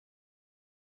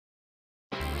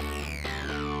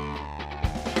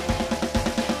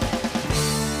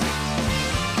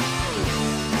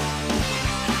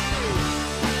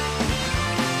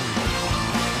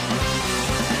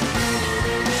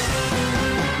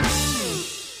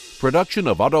Production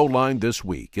of AutoLine This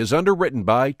Week is underwritten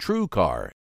by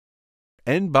TrueCar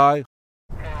and by...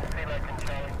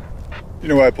 You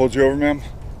know why I pulled you over, ma'am?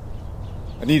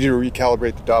 I need you to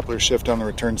recalibrate the Doppler shift on the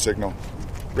return signal.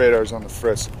 Radar's on the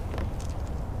frisk.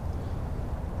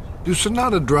 Do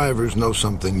Sonata drivers know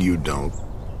something you don't?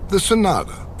 The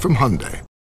Sonata from Hyundai.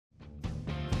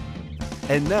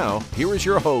 And now, here is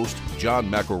your host, John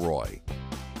McElroy.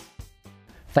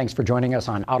 Thanks for joining us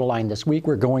on AutoLine This Week.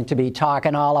 We're going to be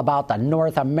talking all about the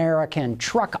North American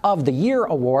Truck of the Year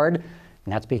Award.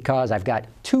 And that's because I've got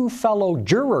two fellow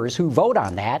jurors who vote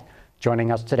on that.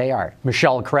 Joining us today are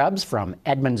Michelle Krebs from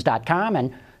Edmunds.com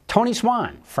and Tony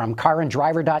Swan from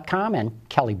CarAndDriver.com and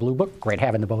Kelly Blue Book. Great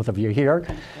having the both of you here.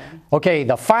 Okay,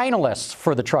 the finalists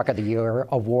for the Truck of the Year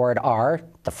Award are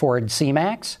the Ford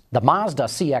C-Max, the Mazda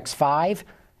CX-5,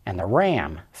 and the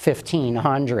Ram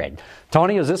 1500.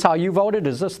 Tony, is this how you voted?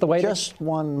 Is this the way? Just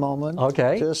one moment.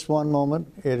 Okay. Just one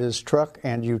moment. It is Truck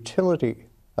and Utility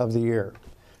of the Year,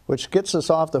 which gets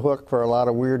us off the hook for a lot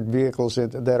of weird vehicles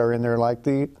that are in there, like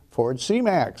the Ford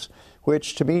C-Max,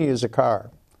 which to me is a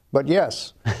car. But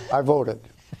yes, I voted.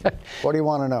 What do you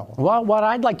want to know? Well, what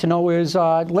I'd like to know is,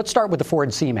 let's start with the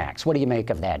Ford C-Max. What do you make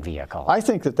of that vehicle? I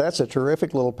think that that's a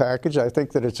terrific little package. I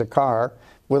think that it's a car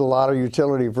with a lot of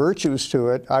utility virtues to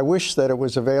it. I wish that it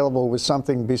was available with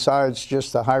something besides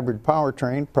just the hybrid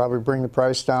powertrain, probably bring the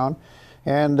price down.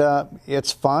 And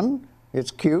it's fun,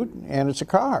 it's cute, and it's a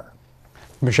car.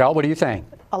 Michelle, what do you think?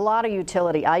 A lot of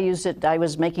utility. I used it, I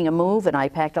was making a move and I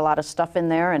packed a lot of stuff in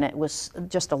there and it was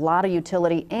just a lot of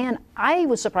utility, and I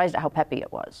was surprised at how peppy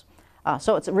it was.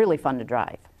 So it's really fun to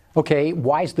drive. Okay,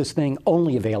 why is this thing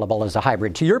only available as a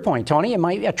hybrid? To your point, Tony, it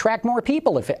might attract more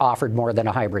people if it offered more than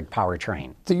a hybrid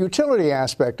powertrain. The utility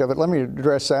aspect of it, let me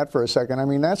address that for a second. I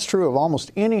mean, that's true of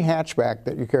almost any hatchback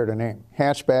that you care to name.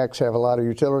 Hatchbacks have a lot of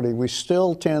utility. We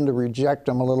still tend to reject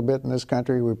them a little bit in this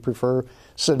country. We prefer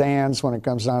sedans when it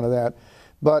comes down to that.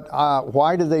 But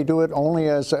why do they do it only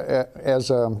as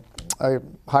a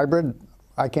hybrid?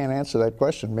 I can't answer that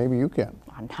question. Maybe you can.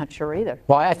 I'm not sure either.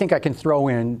 Well, I think I can throw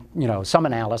in, some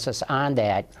analysis on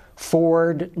that.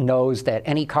 Ford knows that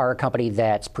any car company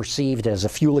that's perceived as a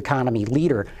fuel economy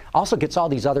leader also gets all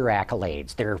these other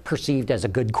accolades. They're perceived as a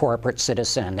good corporate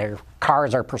citizen. Their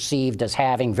cars are perceived as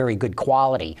having very good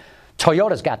quality.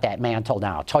 Toyota's got that mantle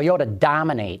now. Toyota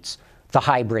dominates the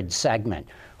hybrid segment.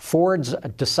 Ford's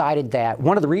decided that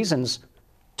one of the reasons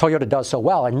Toyota does so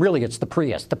well, and really it's the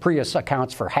Prius. The Prius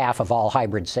accounts for half of all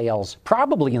hybrid sales,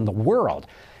 probably in the world,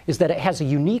 is that it has a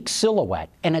unique silhouette,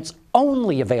 and it's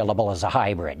only available as a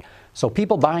hybrid. So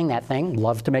people buying that thing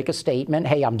love to make a statement,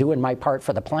 hey, I'm doing my part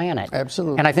for the planet.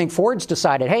 Absolutely. And I think Ford's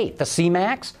decided, hey, the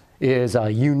C-Max is a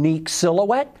unique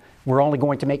silhouette. We're only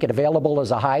going to make it available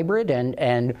as a hybrid,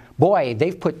 and boy,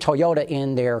 they've put Toyota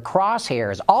in their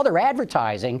crosshairs. All their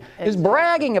advertising is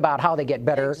bragging about how they get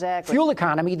better fuel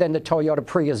economy than the Toyota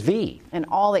Prius V. And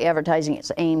all the advertising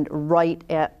is aimed right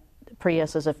at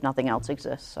Prius as if nothing else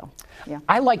exists. So, yeah.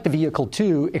 I like the vehicle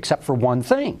too, except for one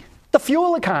thing, the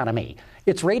fuel economy.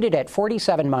 It's rated at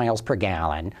 47 miles per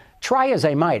gallon. Try as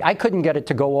I might, I couldn't get it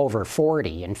to go over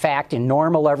 40. In fact, in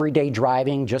normal everyday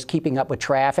driving, just keeping up with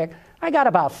traffic, I got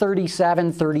about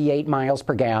 37, 38 miles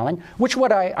per gallon, which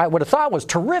what I would have thought was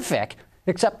terrific,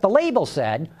 except the label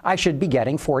said I should be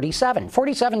getting 47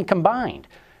 combined.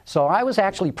 So I was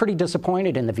actually pretty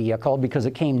disappointed in the vehicle because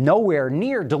it came nowhere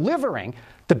near delivering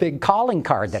the big calling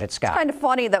card that it's got. It's kind of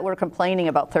funny that we're complaining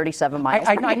about 37 miles.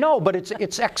 I know, but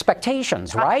it's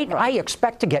expectations, right? I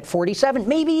expect to get 47,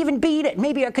 maybe even beat it.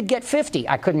 Maybe I could get 50.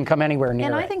 I couldn't come anywhere near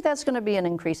it. And I think that's going to be an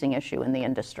increasing issue in the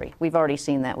industry. We've already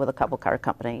seen that with a couple car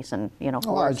companies, and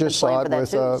I just saw it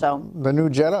with the new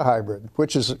Jetta hybrid,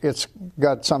 which it's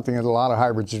got something that a lot of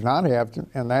hybrids do not have,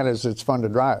 and that is it's fun to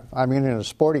drive. I mean, in a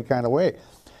sporty kind of way.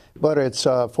 But it's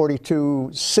 42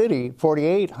 city,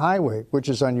 48 highway, which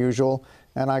is unusual,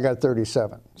 and I got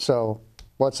 37. So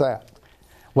what's that?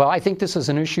 Well, I think this is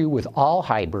an issue with all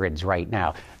hybrids right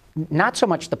now. Not so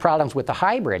much the problems with the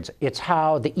hybrids, it's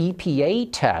how the EPA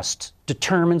test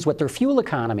determines what their fuel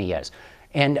economy is.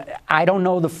 And I don't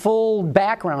know the full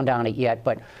background on it yet,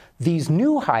 but these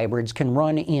new hybrids can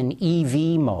run in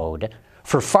EV mode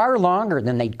for far longer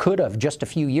than they could have just a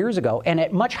few years ago, and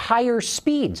at much higher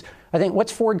speeds. I think,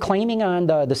 what's Ford claiming on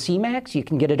the C-Max? You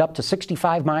can get it up to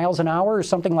 65 miles an hour or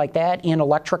something like that in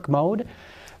electric mode.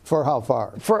 For how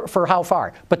far? For how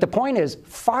far? But the point is,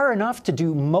 far enough to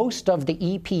do most of the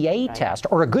EPA test,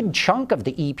 or a good chunk of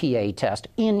the EPA test,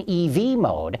 in EV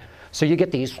mode. So you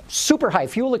get these super high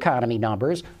fuel economy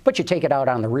numbers, but you take it out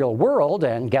on the real world,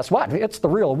 and guess what? It's the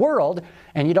real world,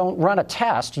 and you don't run a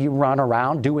test. You run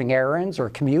around doing errands or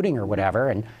commuting or whatever,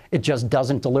 and it just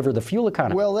doesn't deliver the fuel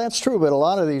economy. Well, that's true, but a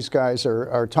lot of these guys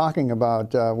are talking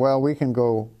about, well, we can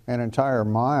go an entire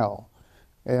mile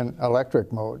in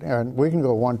electric mode, and we can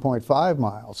go 1.5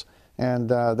 miles, and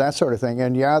that sort of thing.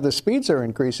 And yeah, the speeds are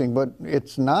increasing, but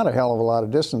it's not a hell of a lot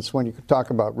of distance when you talk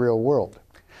about real world.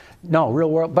 No, real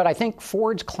world. But I think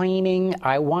Ford's claiming,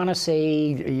 I want to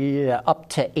say, up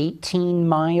to 18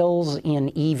 miles in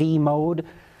EV mode.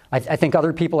 I think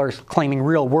other people are claiming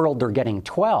real world they're getting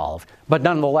 12. But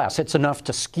nonetheless, it's enough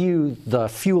to skew the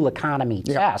fuel economy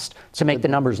test to make the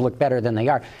numbers look better than they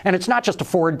are. And it's not just a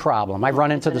Ford problem. I've run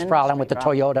into this problem with the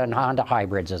Toyota and Honda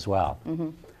hybrids as well.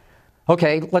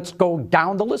 Okay, let's go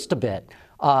down the list a bit.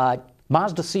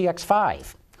 Mazda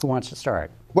CX-5. Who wants to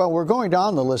start? Well, we're going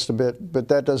down the list a bit, but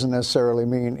that doesn't necessarily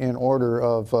mean in order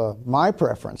of my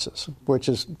preferences,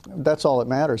 that's all that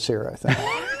matters here, I think.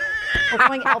 We're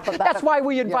going alphabetical. That's why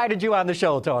we invited you on the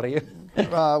show, Tony.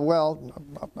 Well,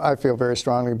 I feel very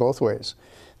strongly both ways.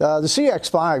 The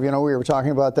CX-5, we were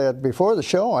talking about that before the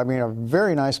show. I mean, a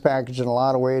very nice package in a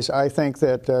lot of ways. I think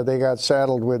that they got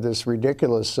saddled with this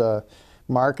ridiculous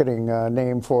marketing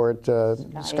name for it,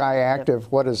 Skyactiv.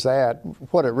 What is that?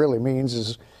 What it really means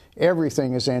is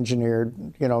everything is engineered,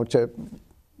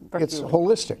 it's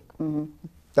holistic.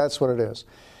 That's what it is.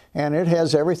 And it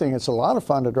has everything. It's a lot of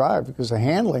fun to drive because the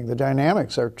handling, the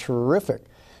dynamics are terrific.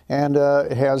 And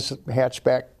it has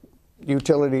hatchback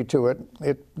utility to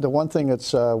it. The one thing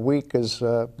that's weak is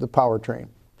the powertrain.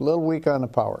 A little weak on the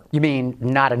power. You mean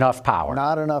not enough power?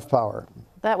 Not enough power.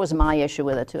 That was my issue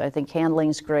with it, too. I think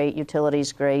handling's great,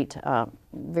 utility's great,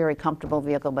 very comfortable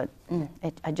vehicle, but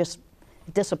it just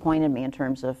disappointed me in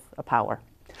terms of power.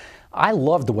 I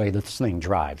love the way this thing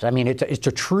drives. I mean, it's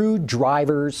a true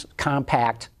driver's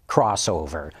compact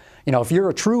crossover. If you're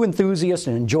a true enthusiast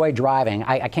and enjoy driving,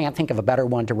 I can't think of a better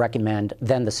one to recommend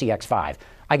than the CX-5.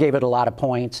 I gave it a lot of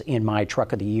points in my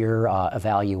Truck of the Year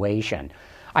evaluation.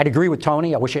 I'd agree with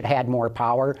Tony. I wish it had more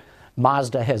power.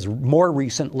 Mazda has more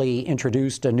recently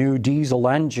introduced a new diesel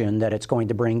engine that it's going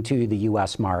to bring to the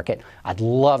U.S. market. I'd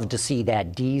love to see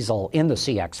that diesel in the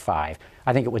CX-5.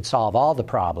 I think it would solve all the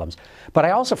problems. But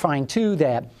I also find, too,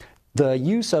 that the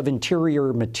use of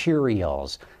interior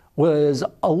materials was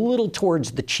a little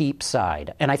towards the cheap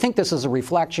side. And I think this is a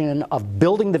reflection of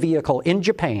building the vehicle in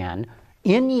Japan,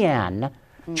 in yen,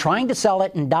 trying to sell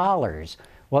it in dollars.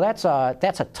 Well, that's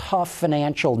a tough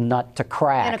financial nut to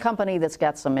crack. And a company that's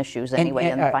got some issues anyway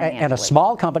financially. And a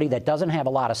small company that doesn't have a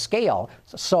lot of scale.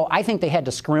 So I think they had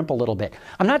to scrimp a little bit.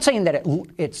 I'm not saying that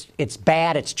it's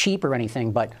bad, it's cheap or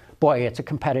anything, but boy, it's a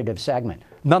competitive segment.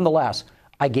 Nonetheless,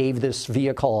 I gave this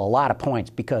vehicle a lot of points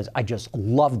because I just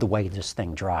love the way this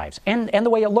thing drives. And the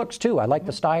way it looks, too. I like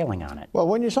the styling on it. Well,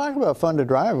 when you talk about fun to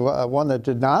drive, one that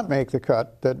did not make the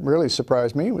cut that really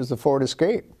surprised me was the Ford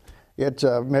Escape. It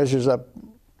measures up,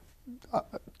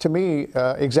 to me,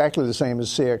 exactly the same as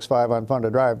CX-5 on fun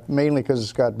to drive, mainly because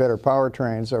it's got better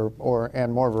powertrains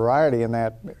and more variety in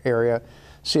that area.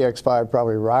 CX-5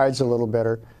 probably rides a little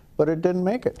better, but it didn't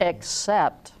make it.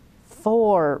 Except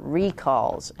 4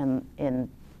 recalls in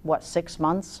what, 6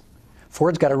 months?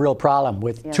 Ford's got a real problem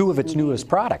with 2 of its newest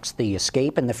products, the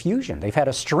Escape and the Fusion. They've had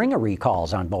a string of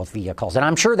recalls on both vehicles, and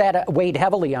I'm sure that weighed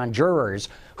heavily on jurors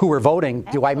who were voting.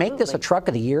 Absolutely. Do I make this a Truck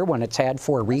of the Year when it's had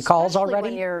 4 recalls already?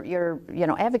 When you're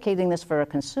advocating this for a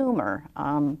consumer.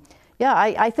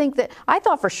 I think that I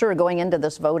thought for sure going into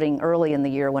this voting early in the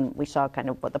year when we saw kind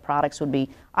of what the products would be,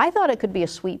 I thought it could be a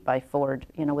sweep by Ford,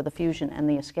 with the Fusion and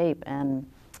the Escape, and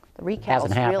the recalls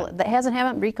hasn't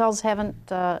happened. Recalls haven't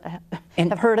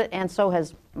have heard it, and so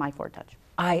has my Ford Touch.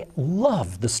 I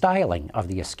love the styling of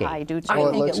the Escape. I do too.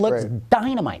 I think it looks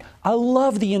dynamite. I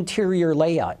love the interior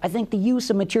layout. I think the use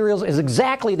of materials is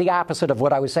exactly the opposite of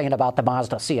what I was saying about the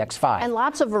Mazda CX-5. And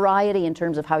lots of variety in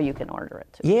terms of how you can order it,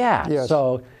 too. Yeah. Yes.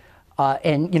 So.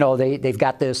 They've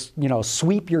got this,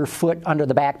 sweep your foot under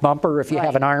the back bumper if you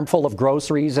have an armful of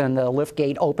groceries, and the lift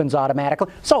gate opens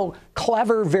automatically. So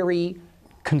clever, very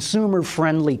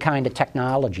consumer-friendly kind of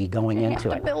technology going into it. You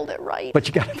have to build it right. But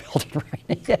you got to build it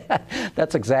right. Yeah,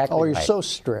 that's exactly right. Oh, you're so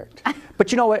strict.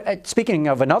 But you know what? Speaking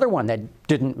of another one that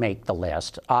didn't make the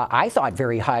list, I thought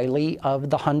very highly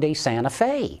of the Hyundai Santa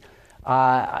Fe.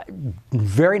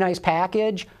 Very nice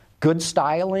package. good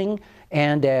styling,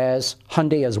 and as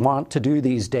Hyundai is wont to do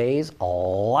these days,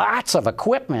 lots of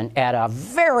equipment at a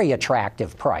very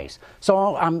attractive price.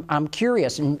 So I'm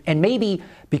curious, and maybe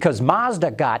because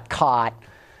Mazda got caught,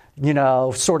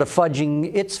 sort of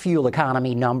fudging its fuel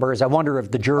economy numbers, I wonder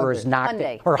if the jurors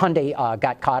Hyundai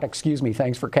got caught. Excuse me.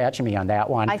 Thanks for catching me on that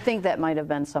one. I think that might have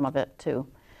been some of it too.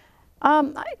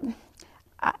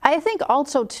 I think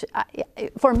also,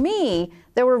 for me,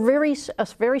 there were a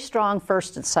very strong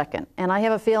first and second, and I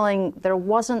have a feeling there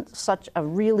wasn't such a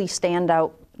really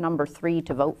standout number 3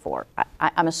 to vote for.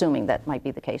 I'm assuming that might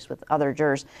be the case with other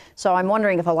jurors. So I'm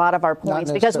wondering if a lot of our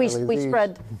points, because we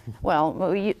spread, well,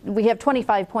 we have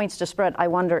 25 points to spread. I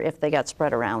wonder if they got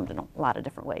spread around in a lot of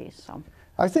different ways. So.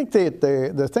 I think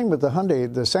the thing with the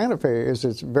Hyundai, the Santa Fe, is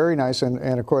it's very nice,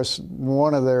 and of course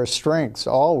one of their strengths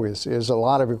always is a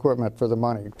lot of equipment for the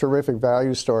money. Terrific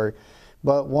value story.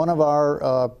 But one of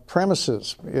our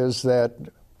premises is that,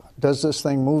 does this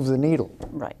thing move the needle?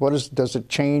 Right. Does it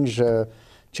change the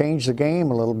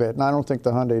game a little bit? And I don't think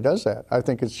the Hyundai does that. I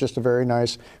think it's just a very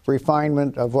nice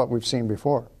refinement of what we've seen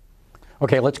before.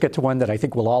 Okay, let's get to one that I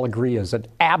think we'll all agree is an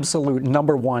absolute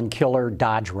number 1 killer,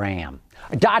 Dodge Ram.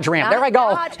 Dodge Ram, there I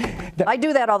go. I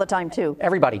do that all the time, too.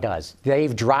 Everybody does.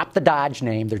 They've dropped the Dodge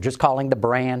name. They're just calling the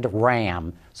brand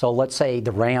Ram. So let's say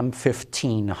the Ram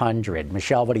 1500.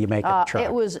 Michelle, what do you make of the truck?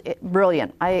 It was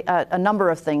brilliant. A number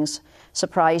of things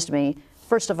surprised me.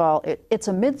 First of all, it's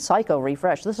a mid-cycle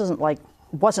refresh. This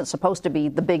wasn't supposed to be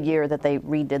the big year that they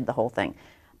redid the whole thing.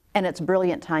 And it's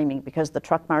brilliant timing because the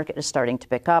truck market is starting to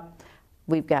pick up.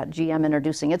 We've got GM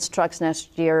introducing its trucks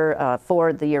next year,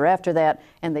 Ford the year after that,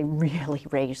 and they really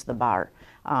raised the bar.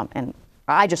 And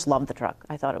I just loved the truck.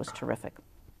 I thought it was terrific.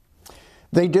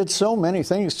 They did so many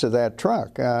things to that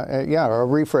truck. A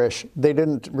refresh. They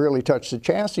didn't really touch the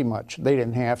chassis much. They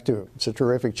didn't have to. It's a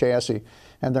terrific chassis.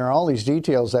 And there are all these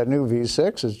details. That new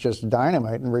V6 is just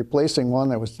dynamite, and replacing one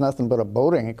that was nothing but a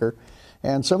boat anchor.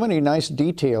 And so many nice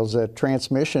details. That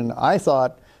transmission, I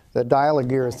thought the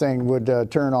dial-a-gear thing would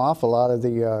turn off a lot of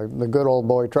the good old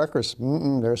boy truckers.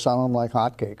 They're selling them like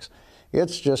hotcakes.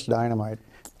 It's just dynamite.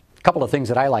 A couple of things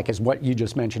that I like is what you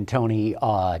just mentioned, Tony,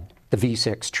 the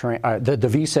V6 the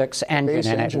V6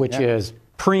 engine in it, which is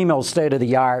primo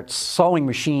state-of-the-art sewing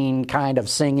machine kind of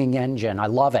singing engine. I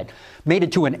love it. Made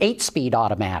it to an 8-speed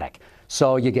automatic.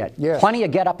 So you get plenty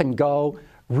of get up and go,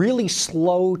 really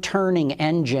slow turning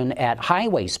engine at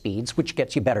highway speeds, which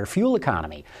gets you better fuel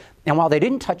economy. And while they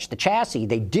didn't touch the chassis,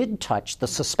 they did touch the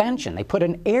suspension. They put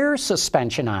an air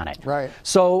suspension on it. Right.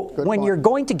 So when you're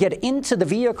going to get into the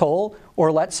vehicle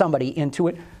or let somebody into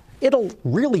it, it'll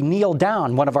really kneel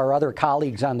down. One of our other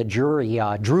colleagues on the jury,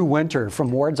 Drew Winter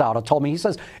from Ward's Auto, told me, he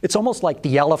says, it's almost like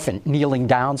the elephant kneeling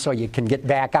down so you can get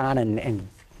back on and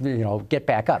get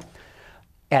back up.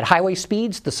 At highway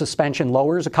speeds, the suspension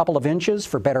lowers a couple of inches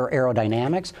for better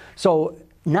aerodynamics. So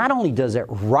not only does it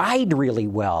ride really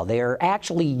well, they're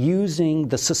actually using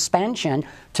the suspension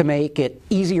to make it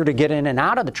easier to get in and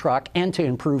out of the truck and to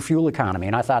improve fuel economy.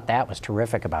 And I thought that was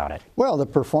terrific about it. Well, the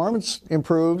performance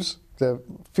improves, the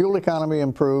fuel economy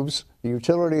improves, the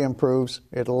utility improves.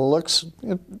 It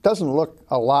doesn't look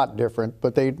a lot different,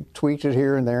 but they tweaked it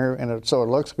here and there, and so it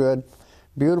looks good.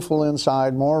 Beautiful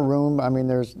inside, more room. I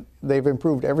mean, they've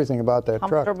improved everything about that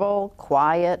truck. Comfortable,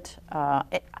 quiet,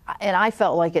 and I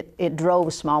felt like it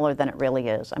drove smaller than it really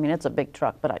is. I mean, it's a big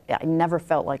truck, but I never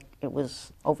felt like it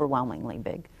was overwhelmingly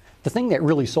big. The thing that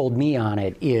really sold me on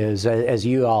it is, as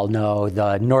you all know,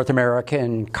 the North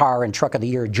American Car and Truck of the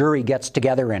Year jury gets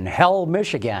together in Hell,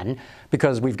 Michigan,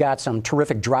 because we've got some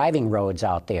terrific driving roads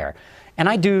out there. And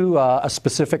I do a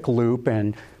specific loop,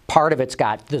 and part of it's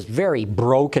got this very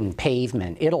broken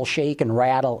pavement. It'll shake and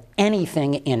rattle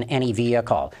anything in any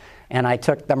vehicle. And I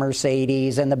took the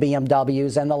Mercedes and the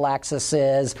BMWs and the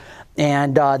Lexuses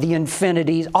and the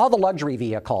Infinitis, all the luxury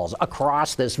vehicles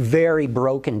across this very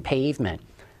broken pavement.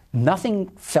 Nothing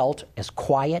felt as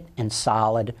quiet and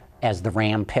solid as the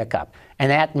Ram pickup.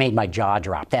 And that made my jaw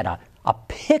drop. That a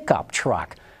pickup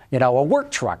truck, a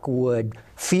work truck would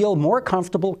feel more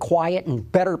comfortable, quiet, and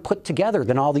better put together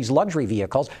than all these luxury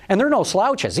vehicles. And they're no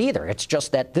slouches either. It's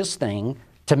just that this thing,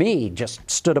 to me, just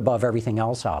stood above everything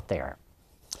else out there.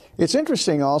 It's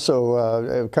interesting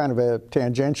also, kind of a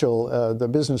tangential, the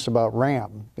business about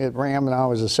Ram. Ram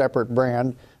now is a separate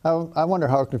brand. I wonder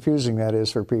how confusing that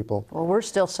is for people. Well, we're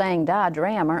still saying Dodge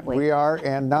Ram, aren't we? We are,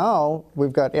 and now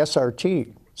we've got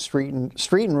SRT, Street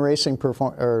and Racing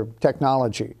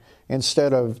Technology,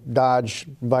 instead of Dodge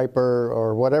Viper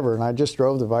or whatever. And I just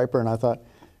drove the Viper, and I thought,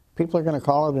 people are going to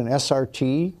call it an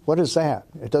SRT? What is that?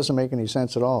 It doesn't make any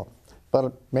sense at all.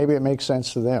 But maybe it makes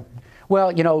sense to them.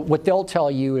 Well, what they'll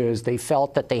tell you is they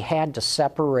felt that they had to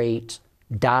separate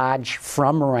Dodge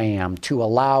from Ram to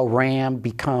allow Ram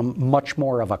become much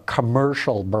more of a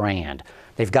commercial brand.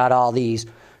 They've got all these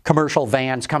commercial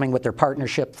vans coming with their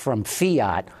partnership from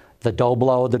Fiat, the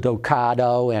Doblo, the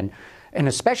Ducato, and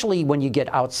especially when you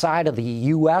get outside of the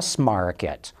U.S.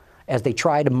 market, as they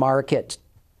try to market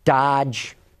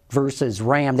Dodge versus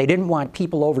Ram, they didn't want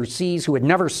people overseas who had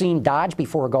never seen Dodge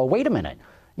before go, wait a minute,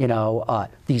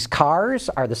 these cars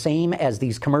are the same as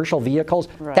these commercial vehicles.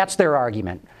 Right. That's their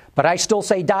argument. But I still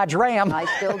say Dodge Ram. I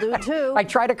still do too. I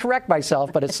try to correct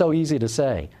myself, but it's so easy to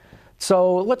say.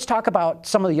 So let's talk about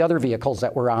some of the other vehicles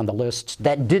that were on the list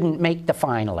that didn't make the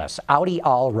finalists. Audi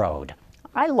Allroad.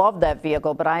 I love that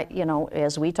vehicle, but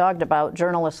as we talked about,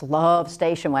 journalists love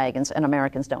station wagons, and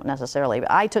Americans don't necessarily.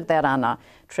 But I took that on a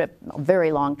trip, a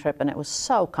very long trip, and it was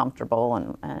so comfortable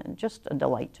and just a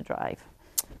delight to drive.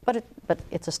 But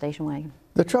it's a station wagon.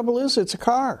 The trouble is, it's a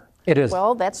car. It is.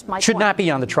 Well, that's my Should point. not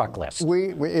be on the truck list. It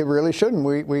really shouldn't.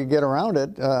 We get around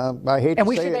it. I hate and to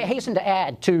we say should it. hasten to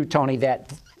add, too, Tony,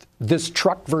 that this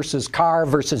truck versus car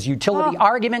versus utility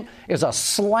argument is a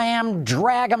slam,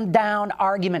 drag 'em down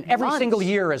argument every single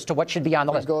year as to what should be on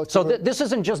the list. So this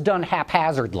isn't just done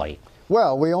haphazardly.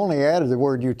 Well, we only added the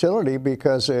word utility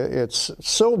because it's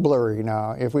so blurry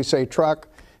now. If we say truck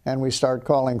and we start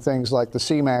calling things like the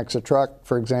C-Max a truck,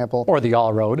 for example. Or the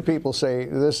Allroad. People say,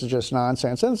 this is just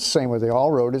nonsense. And it's the same with the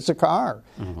Allroad. It's a car.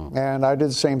 Mm-hmm. And I did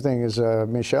the same thing as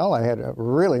Michelle. I had a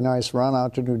really nice run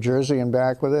out to New Jersey and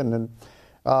back with it. And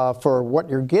for what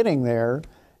you're getting there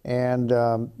and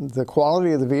the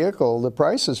quality of the vehicle, the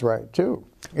price is right, too.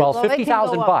 Well,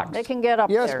 $50,000. They can get up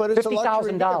yes, there. But it's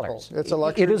 $50,000. It's a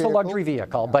luxury It is vehicle. a luxury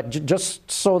vehicle, but just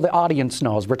so the audience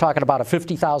knows, we're talking about a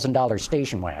 $50,000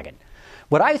 station wagon.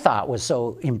 What I thought was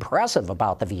so impressive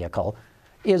about the vehicle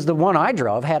is the one I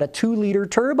drove had a 2-liter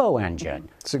turbo engine.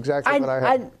 That's exactly what I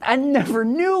had. I never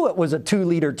knew it was a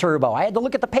 2-liter turbo. I had to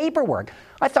look at the paperwork.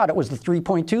 I thought it was the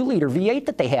 3.2-liter V8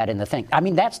 that they had in the thing. I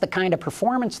mean, that's the kind of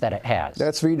performance that it has.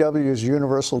 That's VW's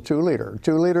universal 2-liter.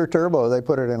 2-liter turbo, they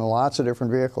put it in lots of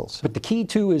different vehicles. But the key,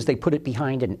 too, is they put it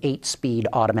behind an 8-speed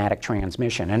automatic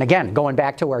transmission. And again, going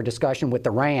back to our discussion with the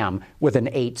Ram with an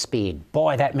 8-speed,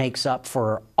 boy, that makes up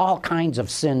for all kinds of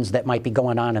sins that might be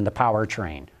going on in the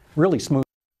powertrain. Really smooth.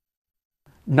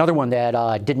 Another one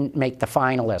that didn't make the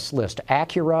finalist list,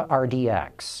 Acura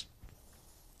RDX.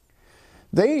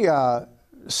 They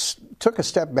took a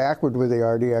step backward with the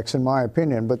RDX, in my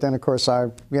opinion, but then, of course,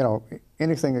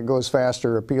 anything that goes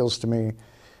faster appeals to me.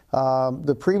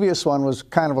 The previous one was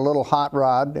kind of a little hot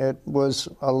rod. It was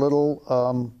a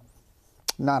little,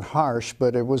 not harsh,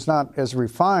 but it was not as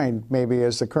refined, maybe,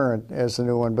 as the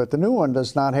new one. But the new one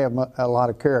does not have a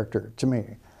lot of character to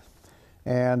me.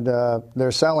 And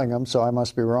they're selling them, so I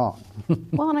must be wrong.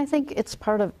 Well, and I think it's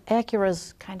part of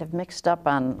Acura's kind of mixed up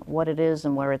on what it is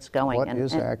and where it's going. What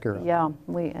is Acura? Yeah,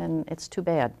 and it's too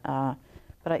bad.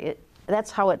 But that's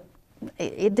how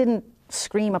it didn't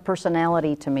scream a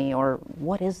personality to me, or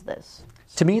what is this?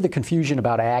 To me, the confusion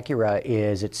about Acura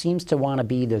is it seems to want to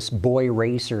be this boy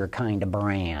racer kind of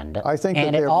brand. I think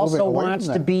and it also wants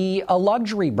to be a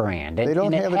luxury brand,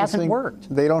 and it hasn't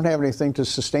worked. They don't have anything to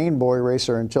sustain boy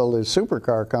racer until the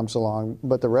supercar comes along,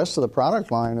 but the rest of the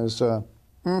product line is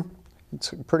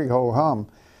it's pretty ho-hum.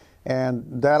 And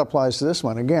that applies to this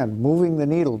one. Again, moving the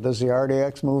needle. Does the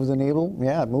RDX move the needle?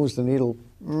 Yeah, it moves the needle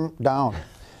down.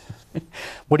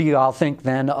 What do you all think,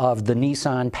 then, of the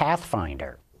Nissan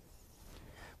Pathfinder?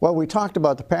 Well, we talked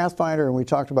about the Pathfinder and we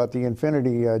talked about the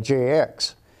Infiniti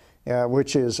JX,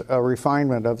 which is a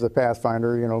refinement of the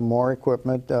Pathfinder, more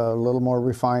equipment, a little more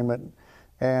refinement.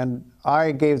 And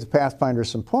I gave the Pathfinder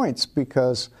some points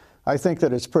because I think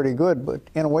that it's pretty good, but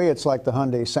in a way it's like the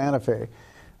Hyundai Santa Fe.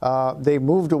 They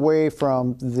moved away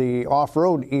from the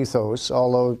off-road ethos,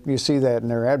 although you see that in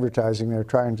their advertising, they're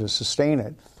trying to sustain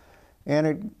it.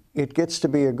 And it gets to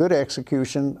be a good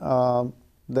execution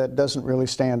that doesn't really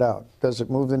stand out. Does it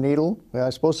move the needle? Well, I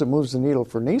suppose it moves the needle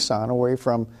for Nissan away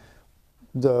from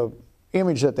the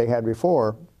image that they had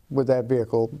before with that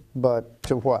vehicle, but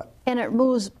to what? And it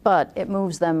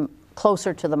moves them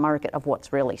closer to the market of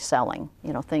what's really selling.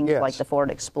 Things like the Ford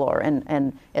Explorer,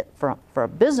 and for a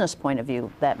business point of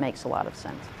view, that makes a lot of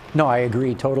sense. No, I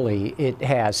agree totally. It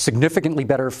has significantly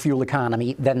better fuel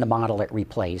economy than the model it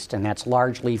replaced, and that's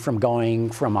largely from going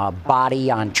from a body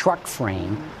on truck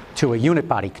frame to a unit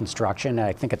body construction.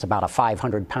 I think it's about a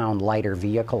 500-pound lighter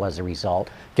vehicle as a result.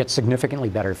 Gets significantly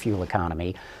better fuel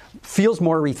economy. Feels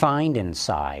more refined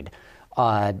inside.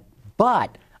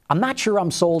 But I'm not sure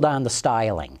I'm sold on the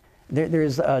styling.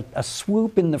 There's a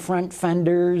swoop in the front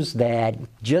fenders that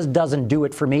just doesn't do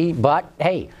it for me. But,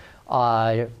 hey,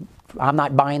 I'm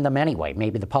not buying them anyway.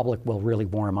 Maybe the public will really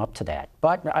warm up to that.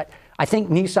 But I think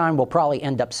Nissan will probably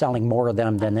end up selling more of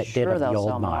them than it did of the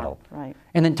old model. Right.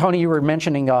 And then, Tony, you were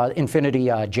mentioning Infiniti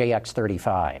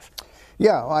JX35.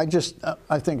 Yeah,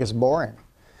 I think it's boring.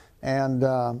 And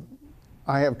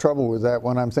I have trouble with that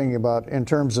when I'm thinking about in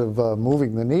terms of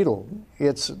moving the needle.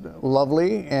 It's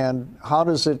lovely, and how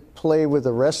does it play with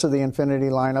the rest of the Infiniti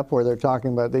lineup where they're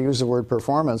talking about, they use the word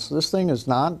performance. This thing is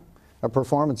not a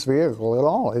performance vehicle at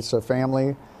all. It's a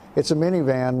family, it's a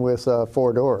minivan with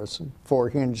 4 doors, 4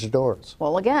 hinged doors.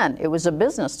 Well, again, it was a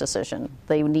business decision.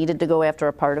 They needed to go after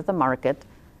a part of the market,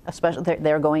 especially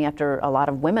they're going after a lot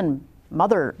of women,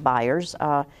 mother buyers,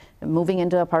 moving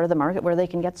into a part of the market where they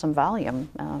can get some volume.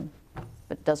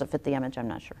 But does it fit the image? I'm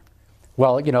not sure.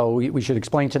 Well, you know, we should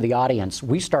explain to the audience.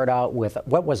 We start out with,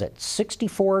 what was it,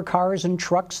 64 cars and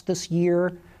trucks this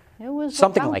year? It was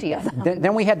something like that.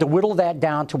 Then we had to whittle that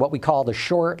down to what we call the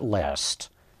short list,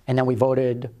 and then we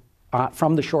voted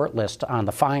from the short list on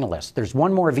the finalists. There's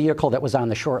one more vehicle that was on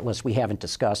the short list we haven't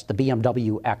discussed, the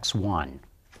BMW X1.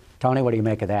 Tony, what do you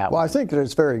make of that? Well, I think that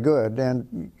it's very good,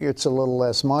 and it's a little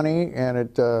less money, and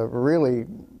it really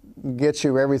gets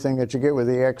you everything that you get with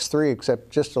the X3,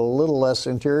 except just a little less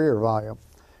interior volume.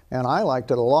 And I liked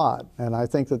it a lot, and I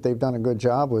think that they've done a good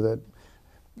job with it.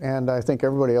 And I think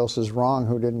everybody else is wrong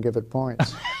who didn't give it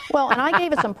points. Well, and I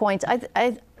gave it some points.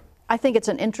 I think it's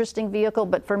an interesting vehicle,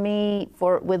 but for me,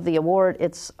 with the award,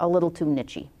 it's a little too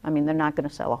nichey. I mean, they're not going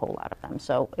to sell a whole lot of them,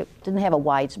 so it didn't have a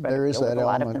widespread appeal with a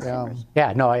lot of consumers.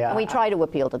 Yeah, no, and we try to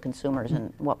appeal to consumers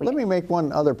in what we. Let me make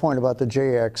one other point about the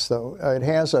JX, though. It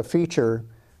has a feature,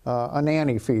 a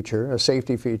nanny feature, a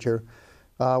safety feature,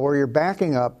 where you're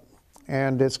backing up.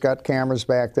 And it's got cameras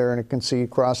back there, and it can see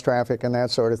cross traffic and that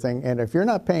sort of thing. And if you're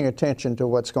not paying attention to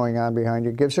what's going on behind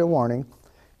you, it gives you a warning.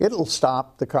 It'll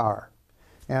stop the car.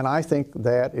 And I think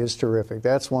that is terrific.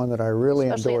 That's one that I really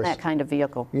endorse. Especially in that kind of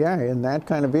vehicle. Yeah, in that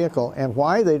kind of vehicle. And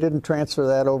why they didn't transfer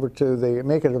that over to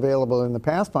make it available in the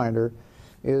Pathfinder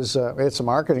is it's a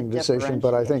marketing decision,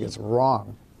 but I think it's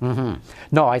wrong. Mm-hmm.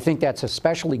 No, I think that's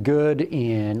especially good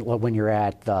when you're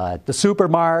at the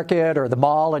supermarket or the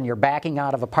mall and you're backing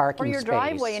out of a parking space. Or your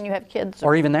driveway and you have kids.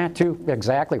 Or even that, too.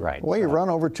 Exactly right. Well, you run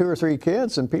over 2 or 3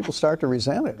 kids and people start to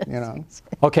resent it, you know.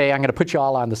 Okay, I'm going to put you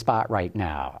all on the spot right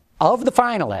now. Of the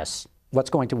finalists, what's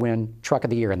going to win Truck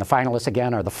of the Year? And the finalists,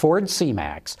 again, are the Ford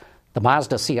C-Max, the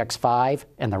Mazda CX-5,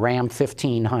 and the Ram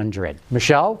 1500.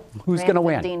 Michelle, who's going to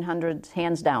win? Ram 1500,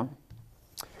 hands down.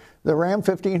 The Ram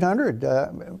 1500,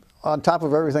 on top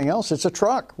of everything else, it's a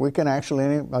truck. We can actually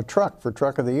name a truck for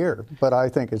Truck of the Year. But I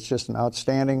think it's just an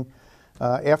outstanding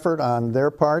effort on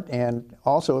their part, and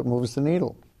also it moves the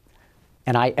needle.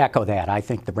 And I echo that. I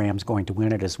think the Ram's going to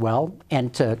win it as well.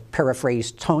 And to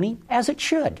paraphrase Tony, as it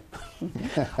should.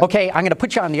 Okay, I'm going to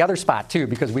put you on the other spot, too,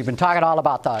 because we've been talking all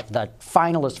about the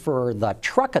finalists for the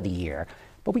Truck of the Year.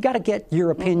 But we got to get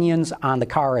your opinions on the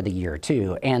Car of the Year,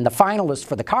 too. And the finalists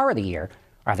for the Car of the Year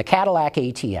are the Cadillac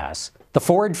ATS, the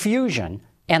Ford Fusion,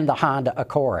 and the Honda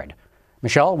Accord.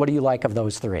 Michelle, what do you like of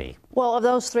those 3? Well, of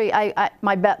those 3,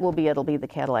 my bet will be it'll be the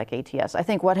Cadillac ATS. I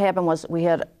think what happened was we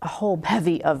had a whole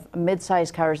bevy of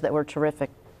mid-sized cars that were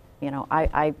terrific. You know,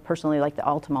 I personally like the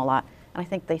Altima a lot, and I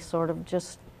think they sort of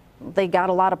they got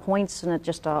a lot of points, and it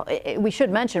just we should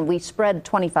mention we spread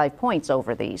 25 points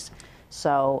over these,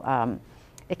 so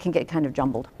it can get kind of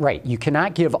jumbled. Right. You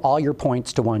cannot give all your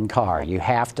points to one car. You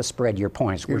have to spread your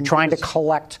points. We're trying to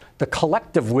collect the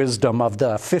collective wisdom of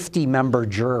the 50-member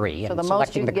jury so in the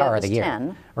selecting the Car of the Year.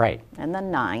 10, right. And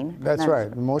then 9. That's right.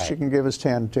 The most you can give is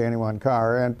 10 to any one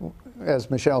car. And as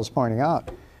Michelle's pointing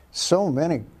out, so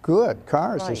many good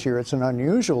cars this year. It's an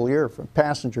unusual year for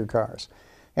passenger cars.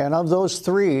 And of those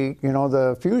 3, you know,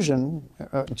 the Fusion,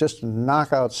 just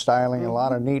knockout styling, a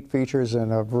lot of neat features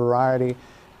and a variety.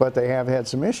 But they have had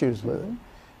some issues with it.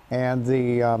 And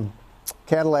the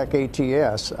Cadillac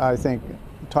ATS, I think,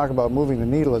 talk about moving the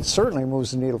needle, it certainly moves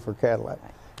the needle for Cadillac.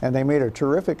 And they made a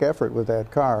terrific effort with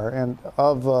that car. And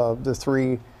of the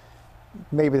 3,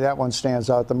 maybe that one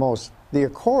stands out the most. The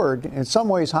Accord, in some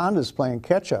ways, Honda's playing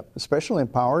catch-up, especially in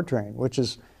powertrain, which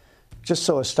is just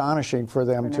so astonishing for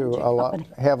them to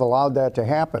have allowed that to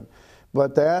happen.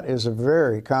 But that is a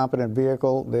very competent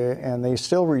vehicle, and they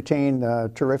still retain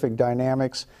terrific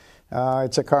dynamics.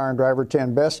 It's a Car and Driver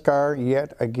 10 best car,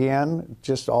 yet again,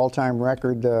 just all-time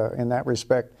record in that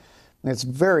respect. And it's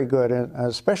very good,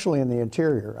 especially in the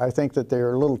interior. I think that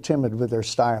they're a little timid with their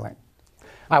styling.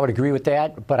 I would agree with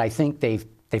that, but I think they've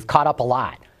caught up a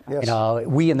lot. Yes. You know,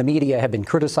 we in the media have been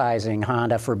criticizing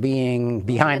Honda for being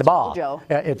behind the ball. Mojo.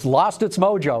 It's lost its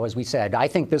mojo, as we said. I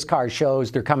think this car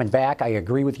shows they're coming back. I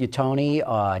agree with you, Tony.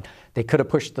 They could have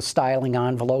pushed the styling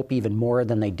envelope even more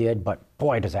than they did, but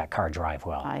boy, does that car drive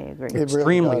well. I agree. It really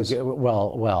Extremely does.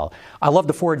 well. I love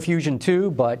the Ford Fusion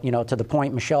too, but you know, to the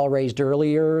point Michelle raised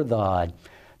earlier, the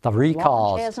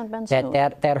recalls hasn't been smooth.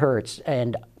 that hurts.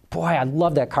 And boy, I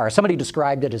love that car. Somebody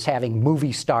described it as having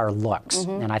movie star looks,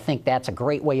 Mm-hmm. and I think that's a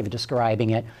great way of describing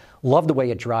it. Love the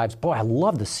way it drives. Boy, I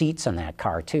love the seats in that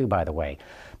car too, by the way.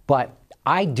 But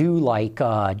I do like.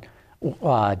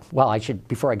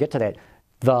 Before I get to that,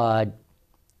 the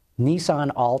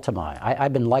Nissan Altima.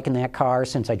 I've been liking that car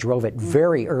since I drove it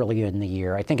very early in the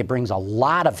year. I think it brings a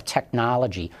lot of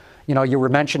technology. You know, you were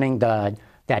mentioning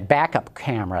that backup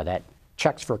camera that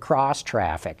checks for cross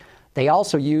traffic. They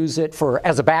also use it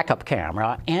as a backup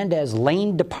camera and as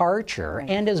lane departure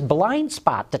and as blind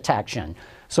spot detection.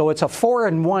 So it's a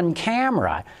 4-in-1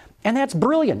 camera. And that's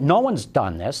brilliant. No one's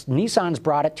done this. Nissan's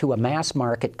brought it to a mass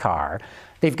market car.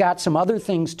 They've got some other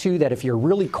things, too, that if you're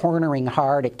really cornering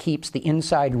hard, it keeps the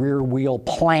inside rear wheel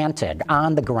planted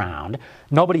on the ground.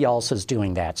 Nobody else is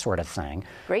doing that sort of thing.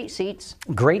 Great seats.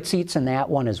 Great seats in that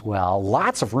one as well.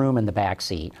 Lots of room in the back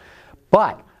seat.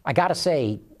 But I got to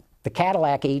say, the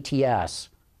Cadillac ATS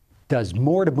does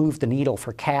more to move the needle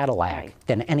for Cadillac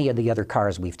than any of the other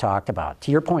cars we've talked about.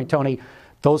 To your point, Tony,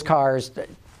 those cars,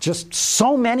 just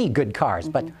so many good cars.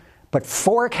 But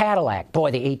for Cadillac, boy,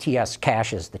 the ATS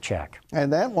cashes the check.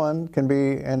 And that one can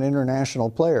be an international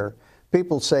player.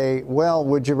 People say, well,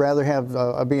 would you rather have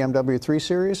a BMW 3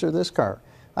 Series or this car?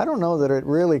 I don't know that it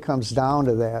really comes down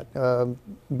to that.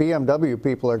 BMW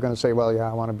people are going to say, well, yeah,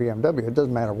 I want a BMW. It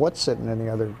doesn't matter what's sitting in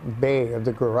the other bay of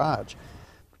the garage.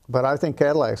 But I think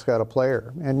Cadillac's got a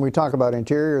player. And we talk about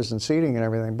interiors and seating and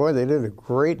everything. Boy, they did a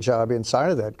great job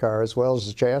inside of that car as well as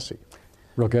the chassis.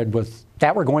 Real good. With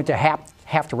that, we're going to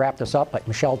have to wrap this up. But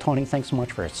Michelle, Tony, thanks so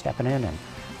much for stepping in, and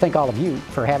thank all of you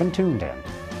for having tuned in.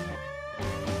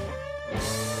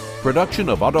 Production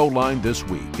of AutoLine This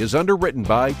Week is underwritten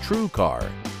by TrueCar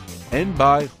and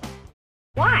by...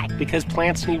 Why? Because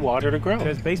plants need water to grow.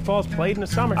 Because baseball's played in the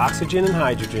summer. Oxygen and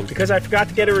hydrogen. Because I forgot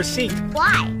to get a receipt.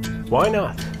 Why? Why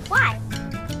not? Why?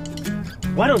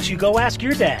 Why don't you go ask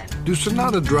your dad? Do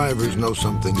Sonata drivers know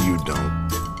something you don't?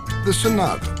 The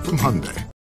Sonata from Hyundai.